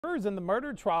Jurors in the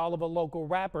murder trial of a local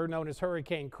rapper known as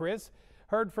Hurricane Chris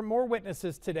heard from more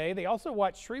witnesses today. They also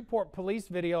watched Shreveport police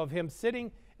video of him sitting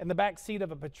in the back seat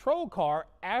of a patrol car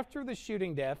after the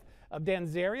shooting death of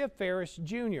Danzaria Ferris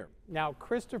Jr. Now,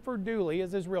 Christopher Dooley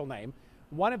is his real name.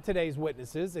 One of today's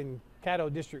witnesses in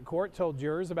Caddo District Court told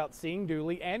jurors about seeing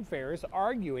Dooley and Ferris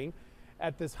arguing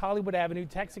at this Hollywood Avenue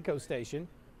Texaco station.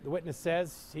 The witness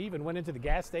says he even went into the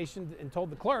gas station and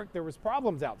told the clerk there was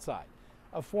problems outside.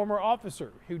 A former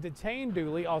officer who detained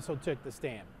Dooley also took the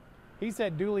stand. He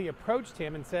said Dooley approached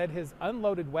him and said his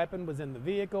unloaded weapon was in the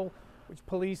vehicle, which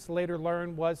police later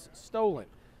learned was stolen.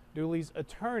 Dooley's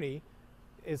attorney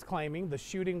is claiming the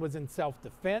shooting was in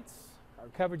self-defense. Our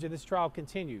coverage of this trial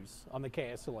continues on the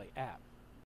KSLA app.